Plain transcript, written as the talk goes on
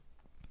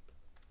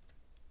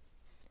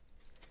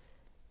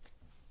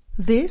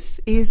This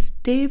is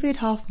David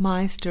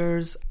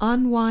Hoffmeister's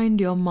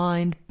Unwind Your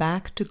Mind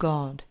Back to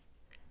God,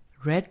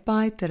 read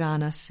by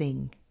Tarana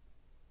Singh.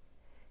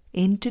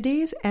 In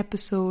today's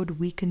episode,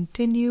 we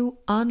continue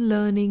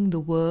unlearning the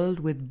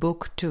world with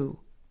Book 2.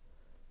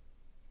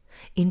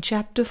 In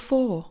Chapter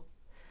 4,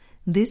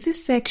 this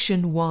is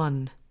Section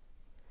 1,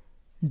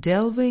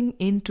 Delving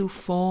into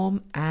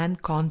Form and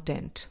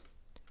Content,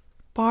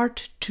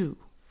 Part 2.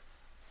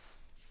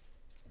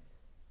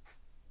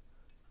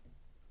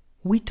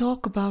 We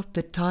talk about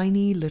the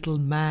tiny little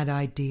mad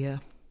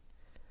idea,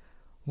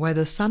 where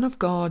the Son of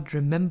God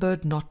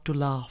remembered not to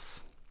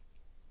laugh.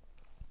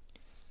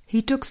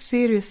 He took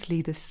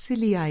seriously the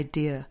silly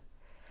idea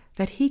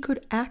that he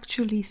could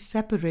actually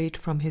separate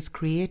from his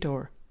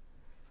Creator,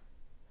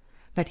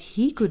 that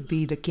he could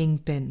be the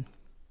kingpin,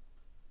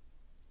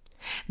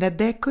 that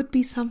there could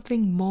be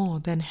something more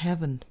than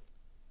heaven.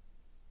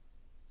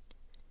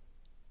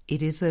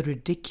 It is a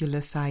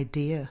ridiculous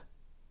idea.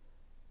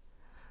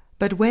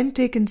 But when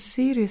taken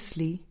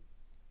seriously,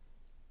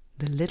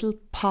 the little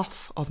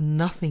puff of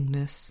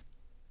nothingness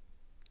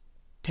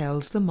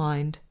tells the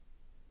mind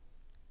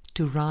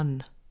to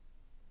run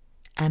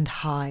and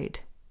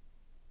hide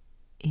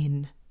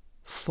in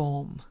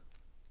form.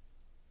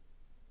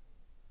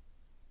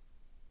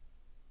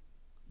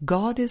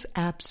 God is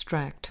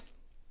abstract,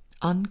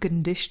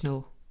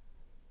 unconditional,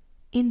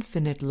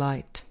 infinite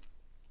light.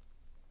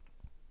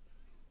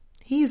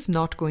 He is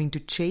not going to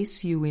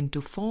chase you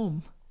into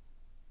form.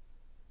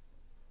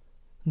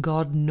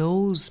 God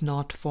knows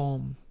not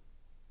form.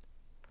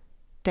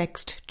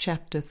 Text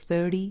chapter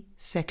 30,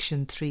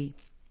 section 3.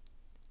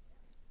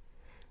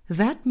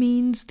 That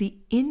means the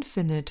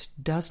infinite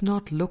does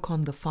not look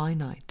on the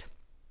finite.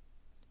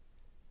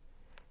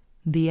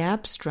 The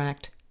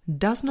abstract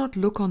does not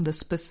look on the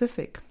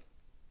specific.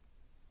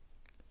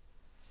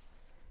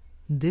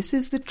 This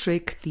is the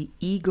trick the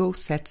ego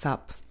sets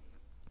up,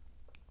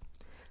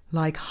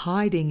 like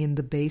hiding in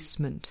the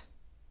basement.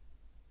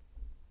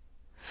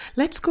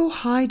 Let's go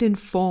hide in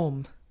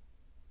form.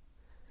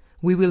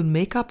 We will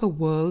make up a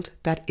world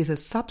that is a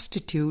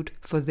substitute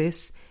for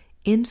this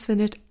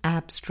infinite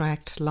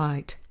abstract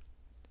light.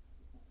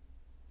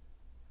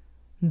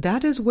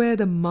 That is where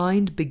the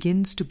mind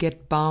begins to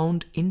get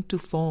bound into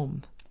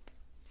form.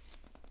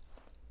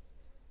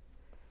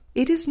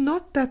 It is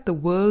not that the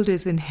world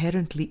is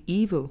inherently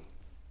evil.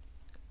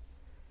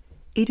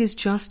 It is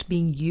just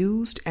being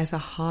used as a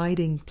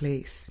hiding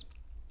place.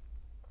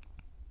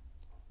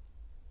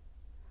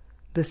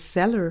 The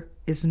cellar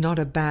is not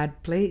a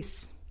bad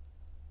place.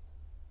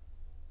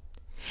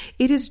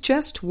 It is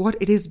just what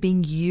it is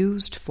being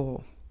used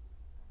for.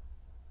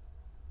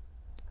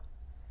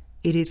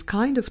 It is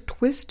kind of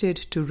twisted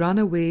to run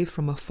away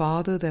from a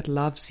Father that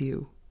loves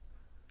you.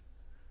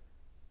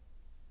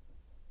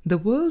 The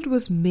world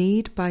was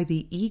made by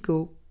the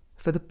ego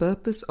for the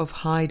purpose of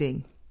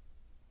hiding.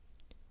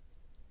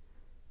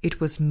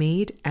 It was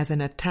made as an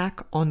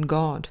attack on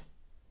God,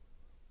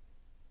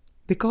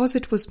 because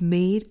it was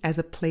made as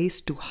a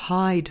place to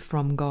hide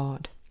from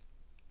God.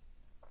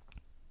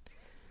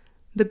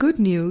 The good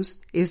news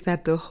is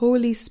that the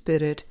Holy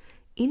Spirit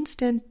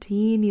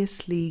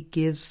instantaneously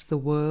gives the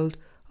world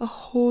a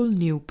whole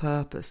new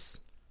purpose.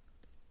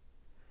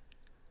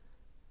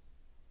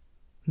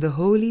 The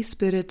Holy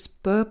Spirit's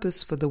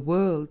purpose for the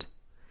world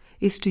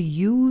is to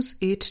use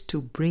it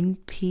to bring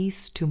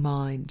peace to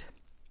mind.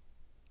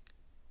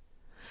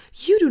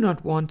 You do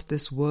not want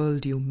this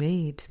world you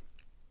made.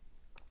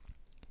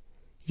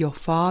 Your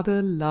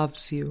Father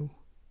loves you.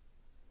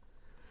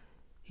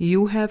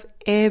 You have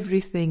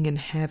everything in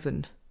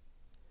heaven,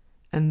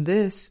 and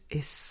this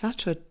is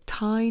such a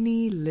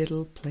tiny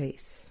little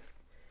place.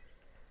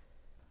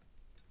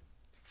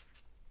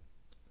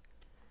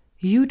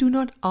 You do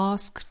not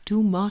ask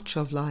too much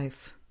of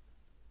life,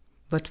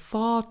 but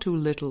far too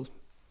little.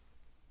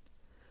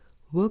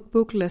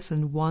 Workbook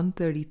Lesson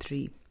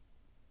 133.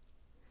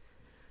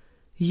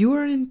 You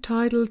are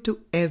entitled to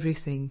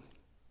everything.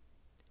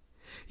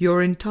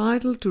 You're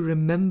entitled to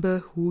remember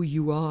who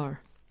you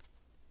are.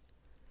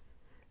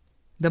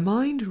 The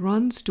mind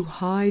runs to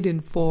hide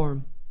in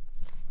form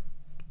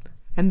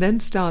and then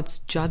starts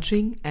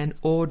judging and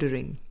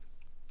ordering.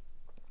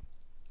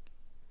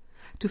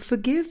 To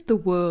forgive the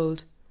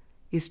world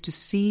is to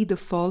see the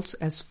false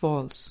as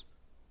false.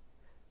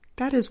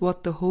 That is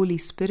what the Holy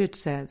Spirit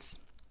says.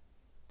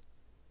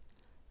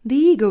 The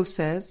ego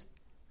says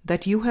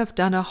that you have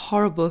done a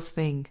horrible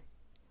thing.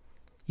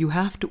 You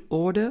have to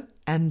order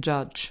and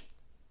judge.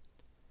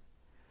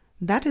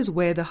 That is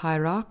where the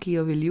hierarchy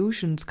of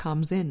illusions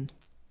comes in.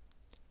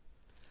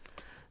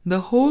 The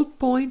whole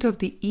point of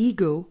the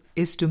ego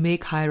is to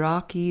make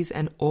hierarchies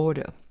and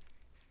order,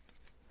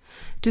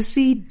 to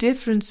see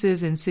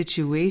differences in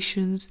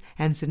situations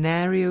and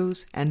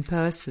scenarios and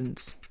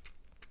persons.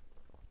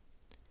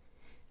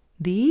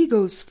 The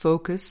ego's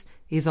focus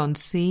is on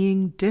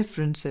seeing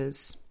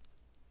differences.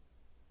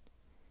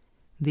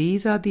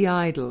 These are the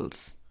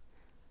idols,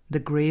 the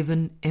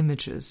graven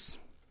images.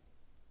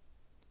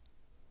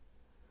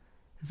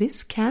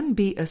 This can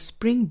be a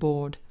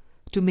springboard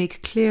to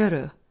make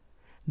clearer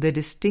the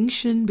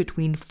distinction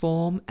between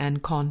form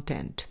and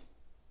content.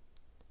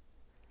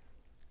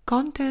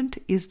 Content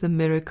is the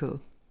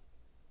miracle,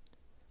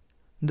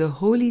 the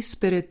Holy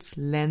Spirit's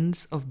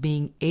lens of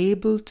being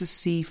able to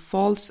see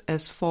false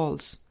as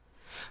false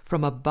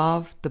from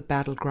above the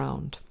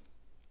battleground.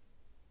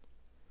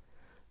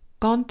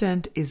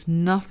 Content is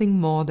nothing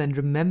more than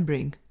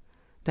remembering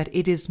that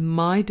it is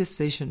my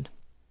decision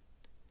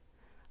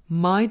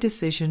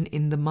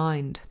in the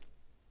mind.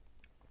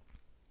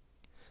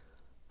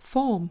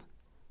 Form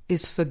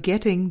is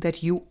forgetting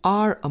that you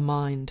are a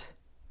mind.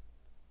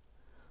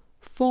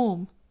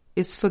 Form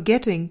is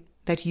forgetting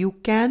that you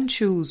can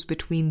choose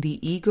between the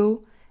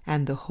ego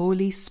and the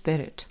Holy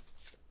Spirit.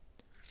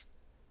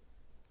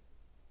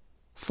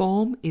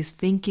 Form is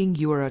thinking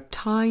you are a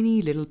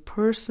tiny little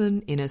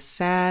person in a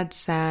sad,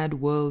 sad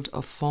world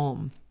of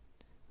form.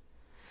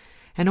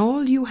 And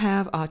all you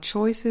have are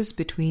choices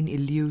between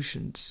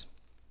illusions.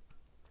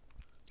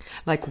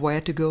 Like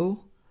where to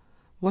go,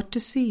 what to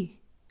see,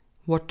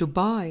 what to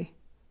buy,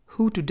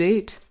 who to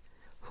date,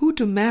 who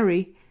to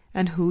marry,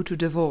 and who to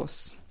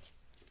divorce.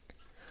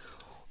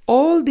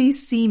 All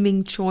these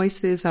seeming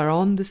choices are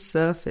on the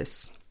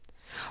surface,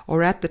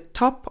 or at the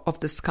top of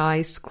the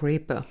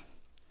skyscraper,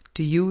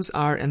 to use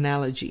our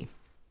analogy.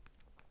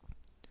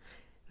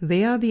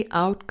 They are the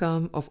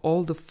outcome of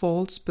all the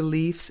false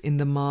beliefs in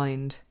the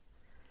mind,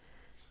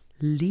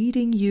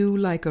 leading you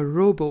like a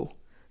robo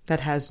that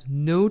has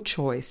no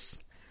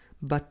choice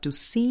but to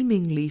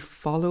seemingly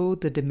follow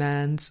the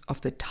demands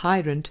of the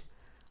tyrant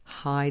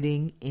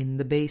hiding in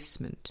the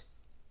basement.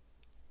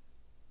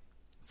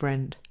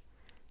 Friend,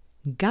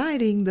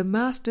 guiding the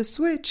master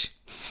switch.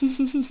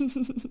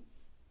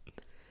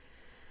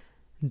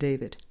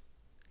 David,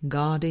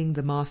 guarding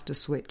the master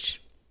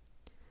switch.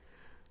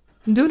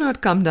 Do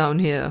not come down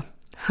here.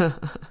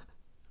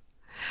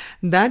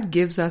 That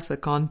gives us a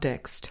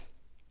context.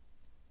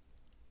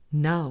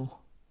 Now,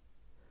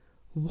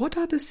 what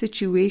are the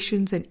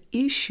situations and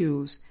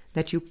issues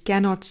that you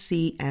cannot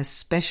see as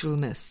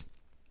specialness?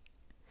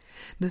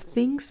 The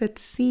things that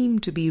seem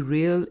to be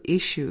real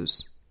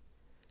issues,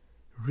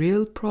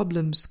 real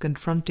problems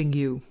confronting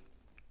you.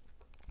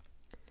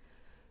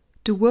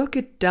 To work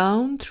it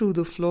down through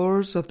the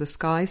floors of the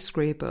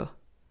skyscraper,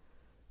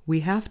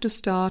 we have to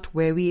start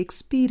where we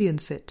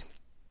experience it.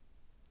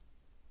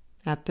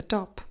 At the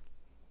top.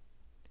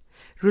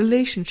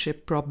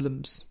 Relationship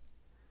problems.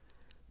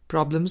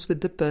 Problems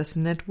with the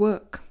person at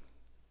work.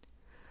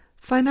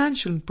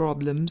 Financial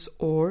problems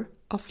or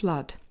a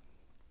flood.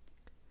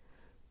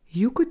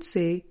 You could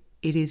say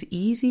it is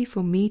easy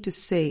for me to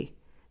say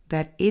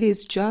that it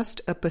is just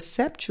a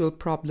perceptual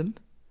problem.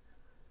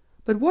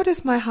 But what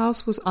if my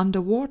house was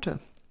underwater?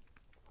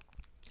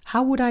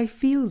 How would I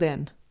feel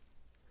then?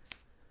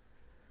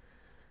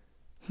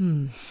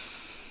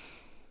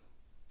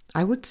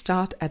 I would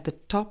start at the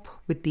top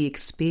with the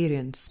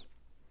experience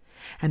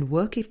and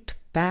work it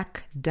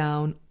back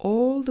down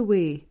all the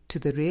way to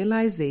the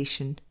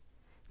realization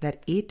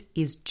that it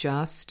is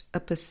just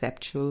a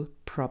perceptual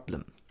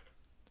problem.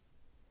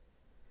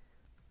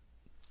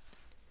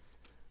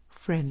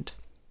 Friend,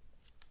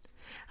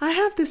 I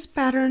have this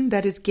pattern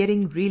that is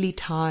getting really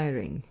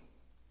tiring.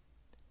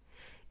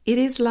 It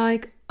is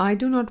like I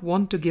do not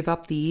want to give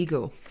up the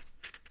ego.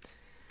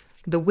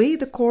 The way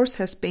the Course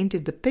has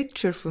painted the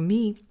picture for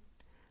me,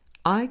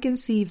 I can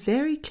see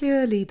very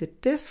clearly the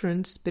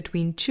difference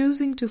between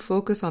choosing to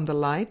focus on the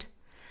light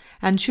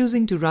and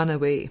choosing to run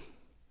away.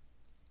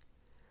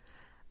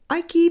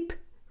 I keep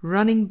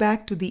running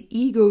back to the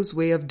ego's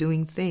way of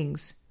doing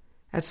things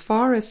as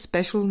far as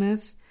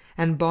specialness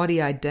and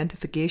body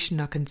identification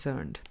are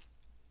concerned,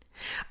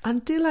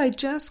 until I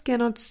just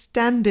cannot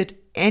stand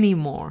it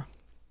anymore.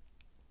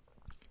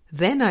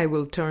 Then I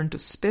will turn to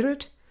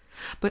spirit,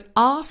 but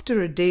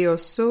after a day or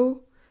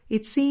so,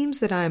 it seems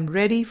that I am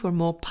ready for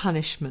more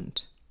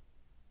punishment.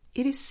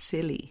 It is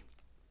silly.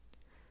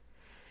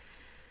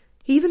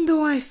 Even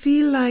though I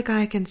feel like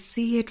I can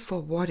see it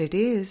for what it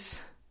is,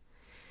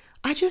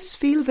 I just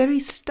feel very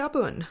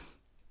stubborn,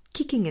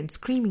 kicking and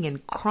screaming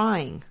and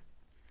crying.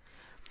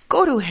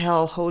 Go to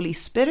hell, Holy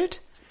Spirit.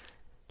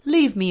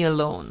 Leave me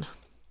alone.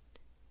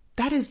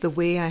 That is the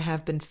way I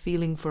have been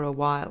feeling for a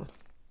while.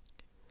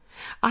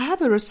 I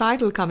have a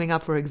recital coming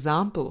up, for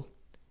example,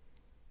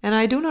 and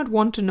I do not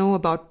want to know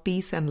about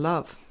peace and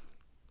love.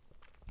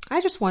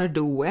 I just want to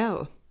do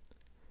well.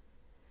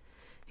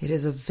 It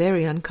is a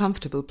very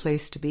uncomfortable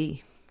place to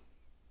be.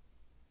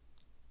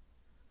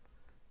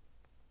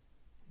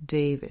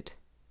 David.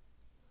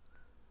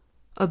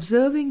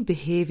 Observing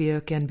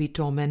behavior can be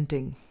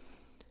tormenting.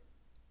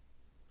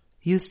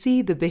 You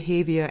see the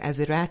behavior as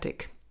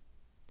erratic.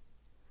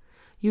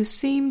 You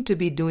seem to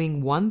be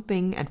doing one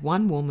thing at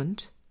one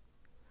moment,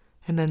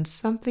 and then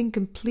something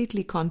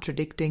completely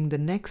contradicting the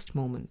next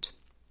moment.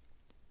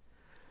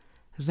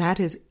 That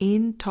is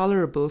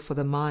intolerable for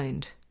the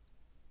mind,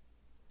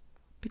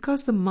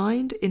 because the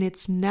mind in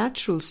its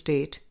natural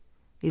state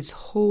is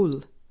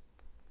whole,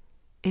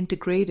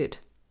 integrated,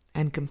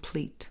 and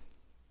complete.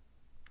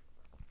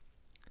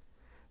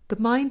 The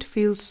mind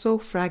feels so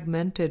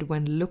fragmented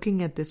when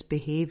looking at this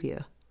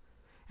behavior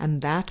and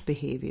that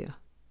behavior.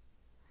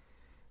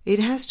 It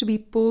has to be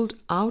pulled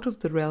out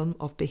of the realm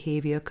of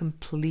behavior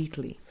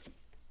completely.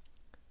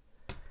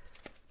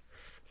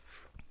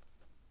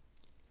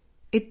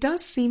 It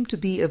does seem to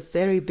be a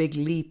very big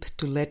leap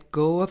to let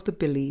go of the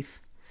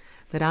belief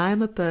that I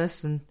am a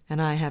person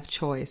and I have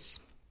choice.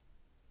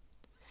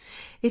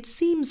 It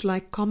seems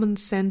like common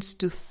sense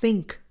to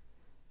think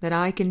that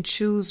I can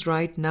choose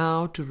right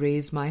now to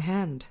raise my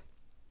hand.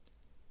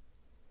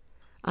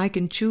 I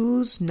can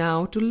choose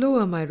now to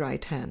lower my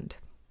right hand.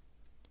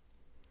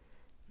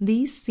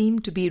 These seem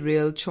to be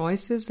real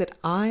choices that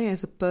I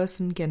as a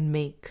person can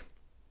make.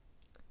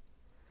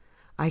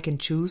 I can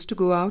choose to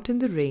go out in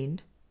the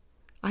rain.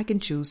 I can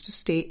choose to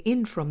stay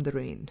in from the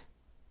rain.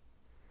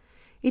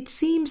 It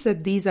seems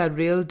that these are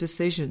real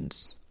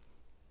decisions.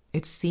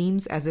 It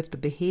seems as if the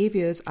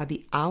behaviors are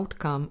the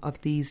outcome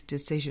of these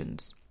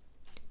decisions.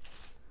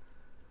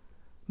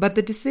 But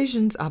the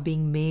decisions are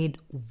being made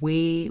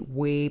way,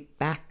 way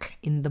back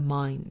in the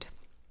mind.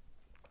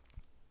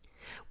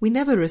 We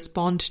never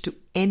respond to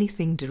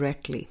anything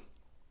directly.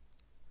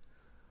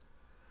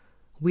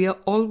 We are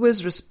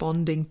always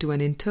responding to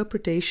an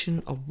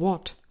interpretation of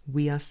what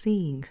we are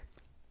seeing.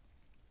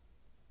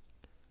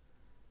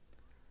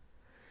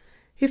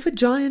 If a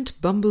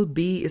giant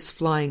bumblebee is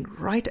flying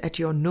right at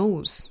your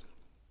nose,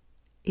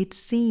 it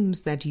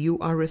seems that you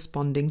are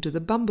responding to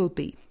the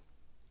bumblebee.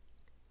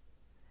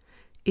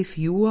 If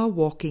you are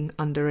walking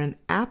under an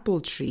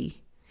apple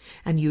tree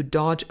and you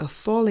dodge a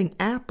falling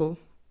apple,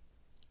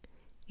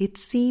 it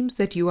seems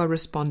that you are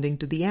responding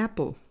to the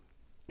apple.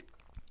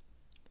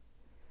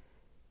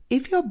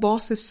 If your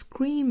boss is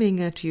screaming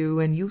at you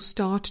and you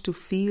start to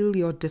feel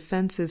your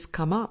defenses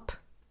come up,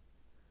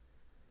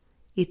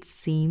 it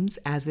seems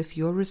as if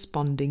you're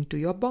responding to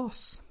your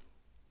boss.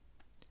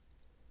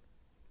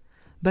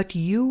 But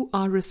you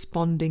are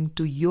responding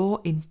to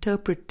your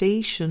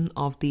interpretation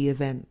of the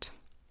event.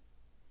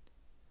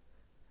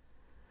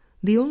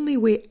 The only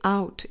way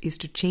out is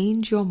to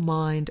change your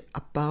mind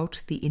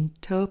about the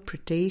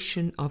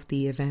interpretation of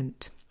the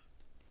event.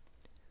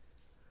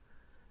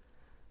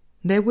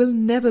 There will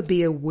never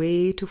be a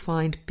way to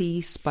find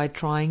peace by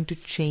trying to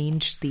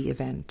change the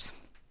event.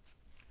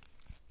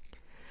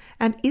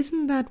 And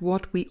isn't that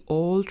what we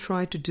all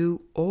try to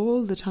do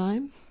all the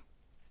time?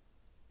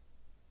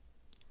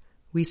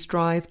 We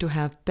strive to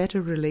have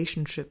better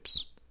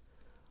relationships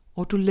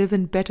or to live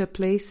in better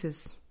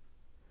places.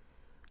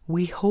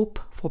 We hope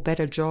for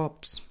better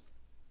jobs.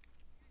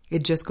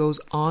 It just goes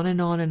on and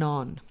on and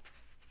on.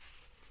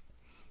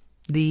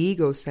 The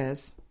ego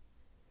says,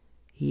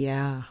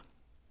 yeah,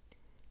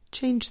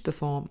 change the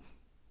form.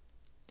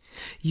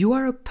 You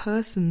are a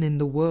person in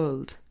the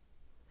world,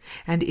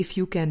 and if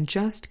you can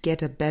just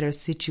get a better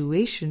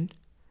situation,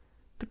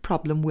 the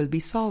problem will be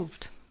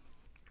solved.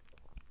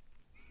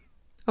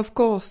 Of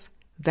course,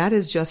 that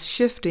is just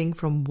shifting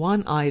from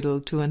one idol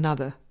to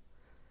another,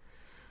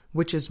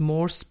 which is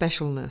more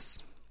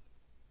specialness.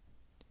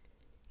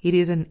 It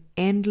is an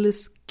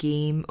endless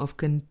game of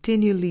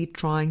continually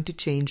trying to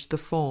change the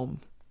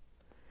form.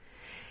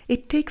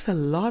 It takes a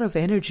lot of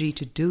energy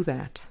to do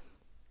that.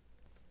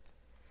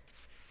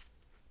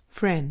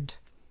 Friend,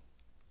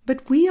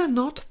 but we are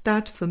not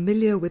that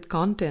familiar with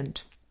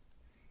content.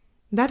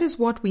 That is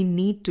what we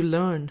need to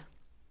learn.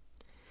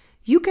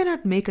 You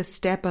cannot make a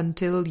step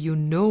until you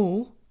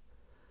know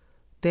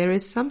there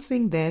is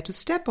something there to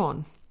step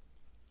on.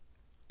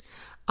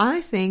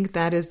 I think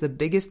that is the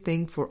biggest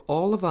thing for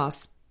all of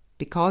us,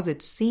 because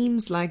it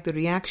seems like the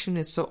reaction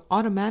is so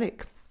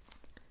automatic.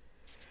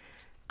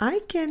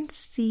 I can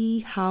see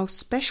how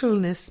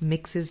specialness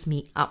mixes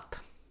me up.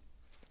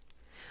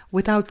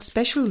 Without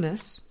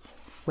specialness,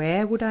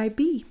 where would I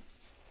be?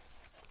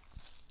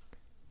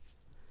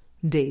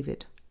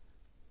 David: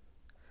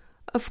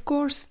 of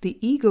course, the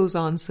ego's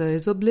answer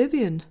is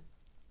oblivion.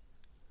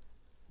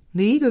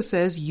 The ego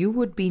says you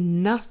would be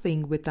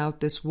nothing without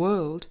this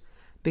world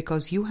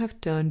because you have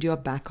turned your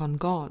back on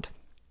God.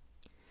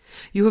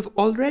 You have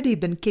already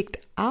been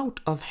kicked out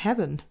of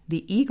heaven,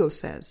 the ego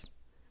says.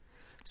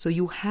 So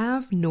you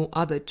have no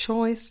other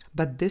choice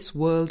but this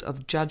world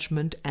of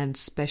judgment and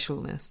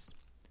specialness.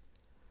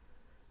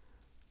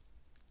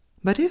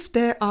 But if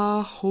there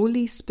are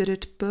Holy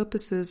Spirit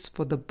purposes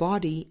for the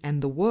body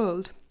and the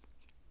world,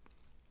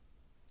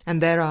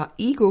 and there are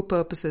ego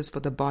purposes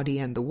for the body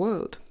and the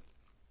world,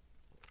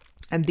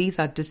 and these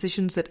are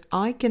decisions that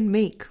I can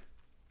make,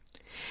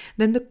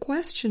 then the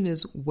question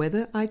is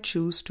whether I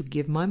choose to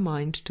give my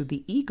mind to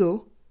the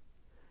ego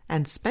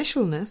and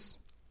specialness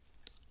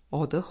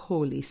or the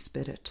Holy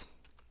Spirit.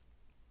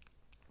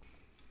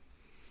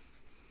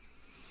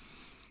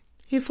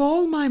 If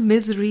all my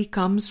misery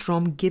comes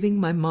from giving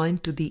my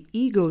mind to the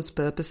ego's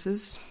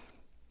purposes,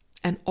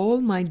 and all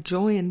my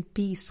joy and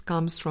peace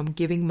comes from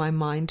giving my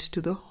mind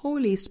to the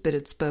Holy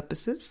Spirit's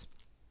purposes,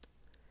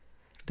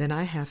 then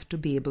I have to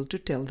be able to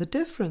tell the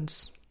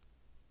difference.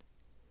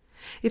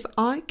 If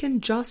I can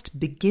just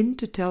begin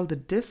to tell the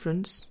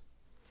difference,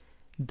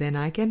 then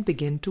I can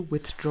begin to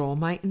withdraw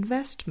my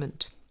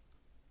investment.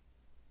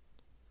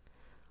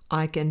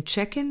 I can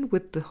check in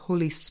with the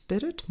Holy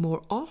Spirit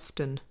more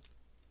often.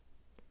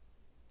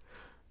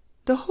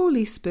 The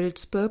Holy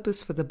Spirit's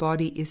purpose for the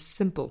body is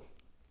simple.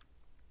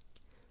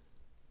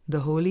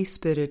 The Holy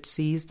Spirit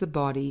sees the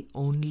body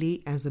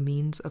only as a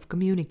means of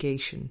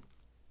communication.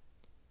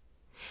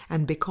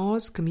 And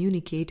because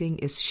communicating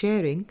is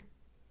sharing,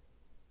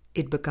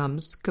 it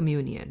becomes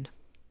communion.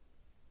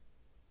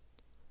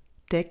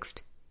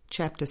 Text,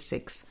 chapter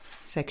 6,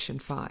 section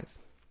 5.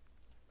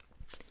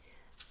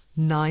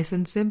 Nice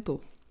and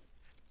simple.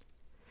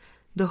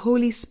 The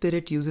Holy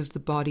Spirit uses the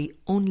body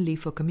only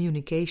for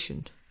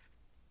communication,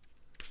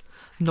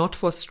 not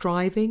for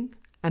striving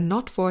and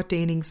not for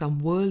attaining some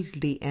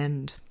worldly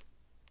end.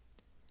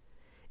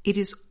 It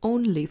is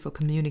only for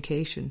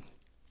communication.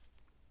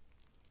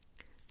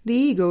 The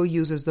ego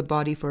uses the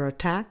body for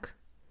attack,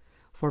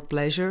 for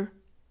pleasure,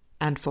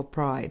 and for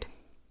pride.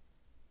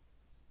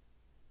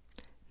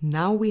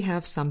 Now we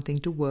have something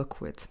to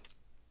work with.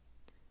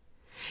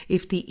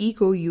 If the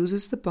ego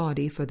uses the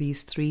body for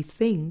these three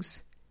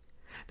things,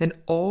 then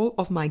all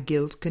of my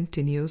guilt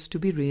continues to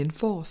be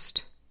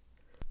reinforced.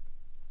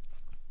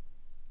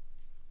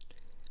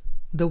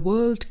 The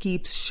world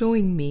keeps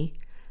showing me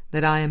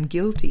that I am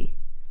guilty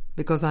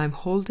because I am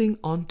holding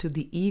on to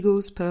the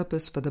ego's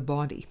purpose for the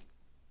body.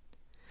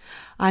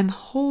 I am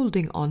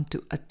holding on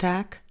to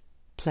attack,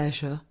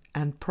 pleasure,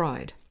 and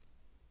pride.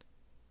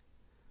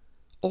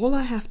 All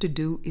I have to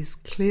do is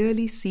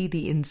clearly see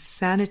the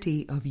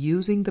insanity of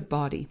using the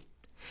body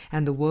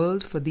and the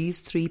world for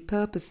these three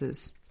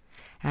purposes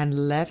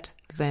and let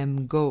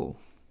them go.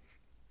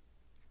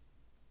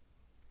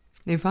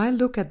 If I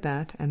look at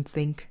that and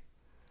think,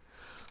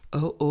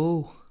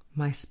 oh,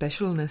 my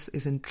specialness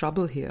is in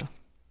trouble here.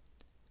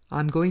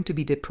 I'm going to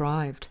be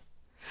deprived.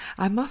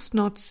 I must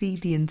not see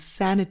the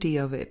insanity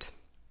of it.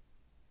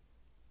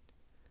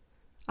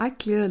 I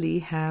clearly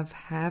have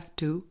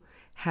to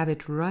have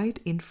it right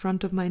in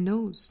front of my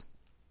nose.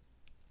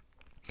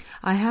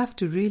 I have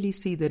to really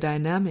see the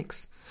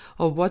dynamics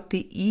of what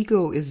the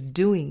ego is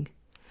doing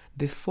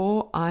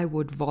before I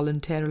would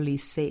voluntarily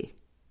say,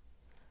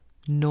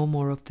 no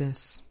more of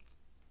this.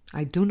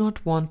 I do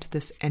not want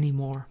this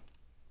anymore.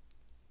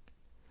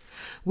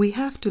 We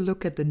have to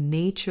look at the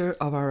nature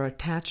of our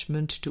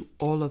attachment to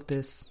all of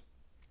this.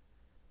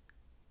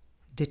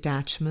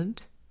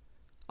 Detachment,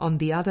 on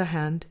the other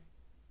hand,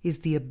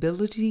 is the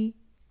ability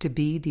to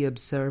be the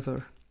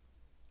observer.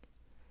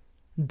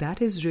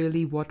 That is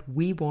really what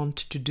we want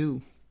to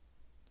do.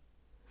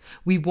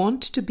 We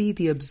want to be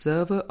the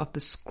observer of the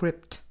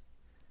script,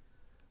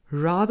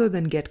 rather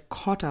than get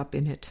caught up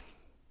in it.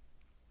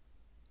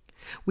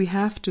 We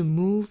have to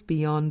move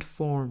beyond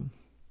form.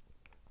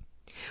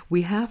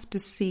 We have to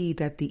see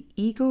that the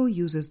ego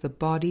uses the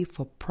body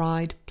for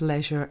pride,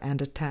 pleasure,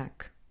 and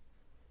attack.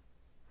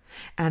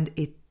 And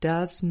it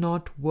does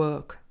not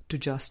work to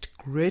just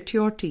grit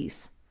your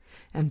teeth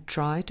and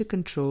try to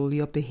control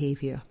your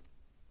behavior.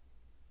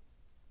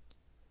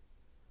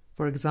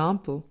 For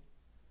example,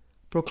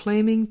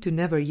 proclaiming to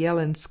never yell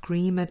and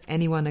scream at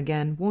anyone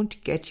again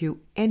won't get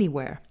you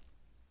anywhere.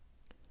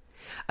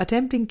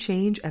 Attempting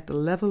change at the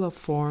level of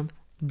form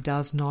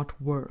does not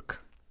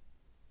work.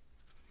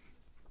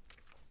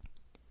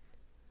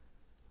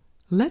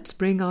 Let's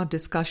bring our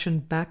discussion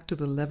back to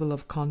the level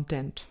of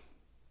content.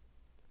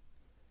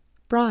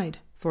 Pride,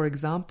 for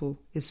example,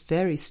 is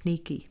very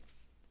sneaky.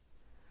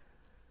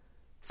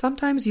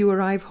 Sometimes you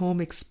arrive home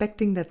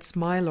expecting that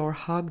smile or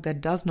hug that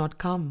does not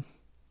come.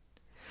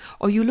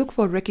 Or you look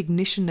for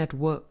recognition at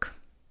work.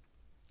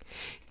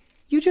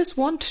 You just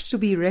want to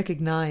be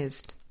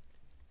recognized,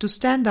 to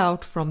stand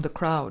out from the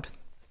crowd.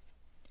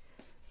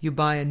 You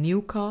buy a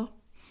new car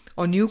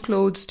or new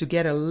clothes to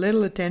get a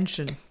little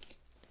attention.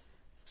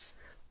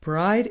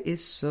 Pride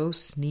is so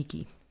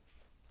sneaky.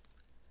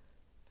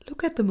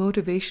 Look at the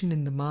motivation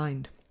in the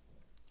mind.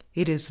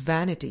 It is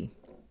vanity.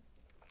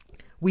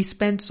 We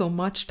spend so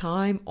much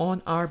time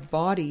on our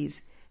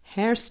bodies,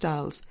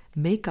 hairstyles,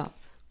 makeup,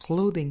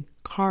 clothing,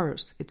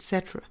 cars,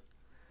 etc.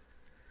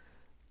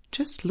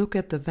 Just look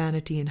at the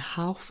vanity and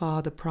how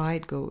far the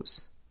pride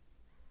goes.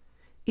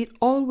 It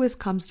always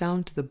comes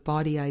down to the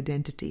body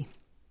identity.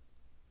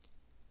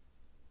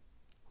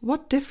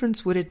 What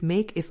difference would it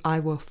make if I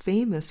were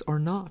famous or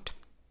not?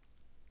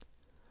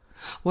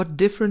 What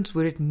difference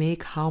would it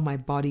make how my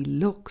body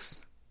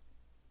looks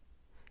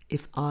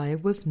if I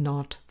was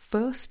not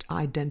first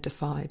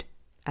identified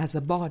as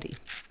a body?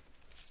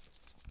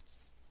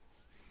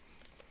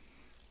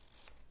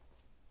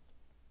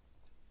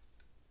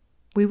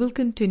 We will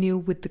continue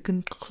with the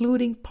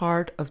concluding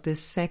part of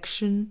this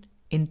section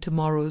in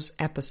tomorrow's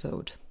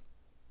episode.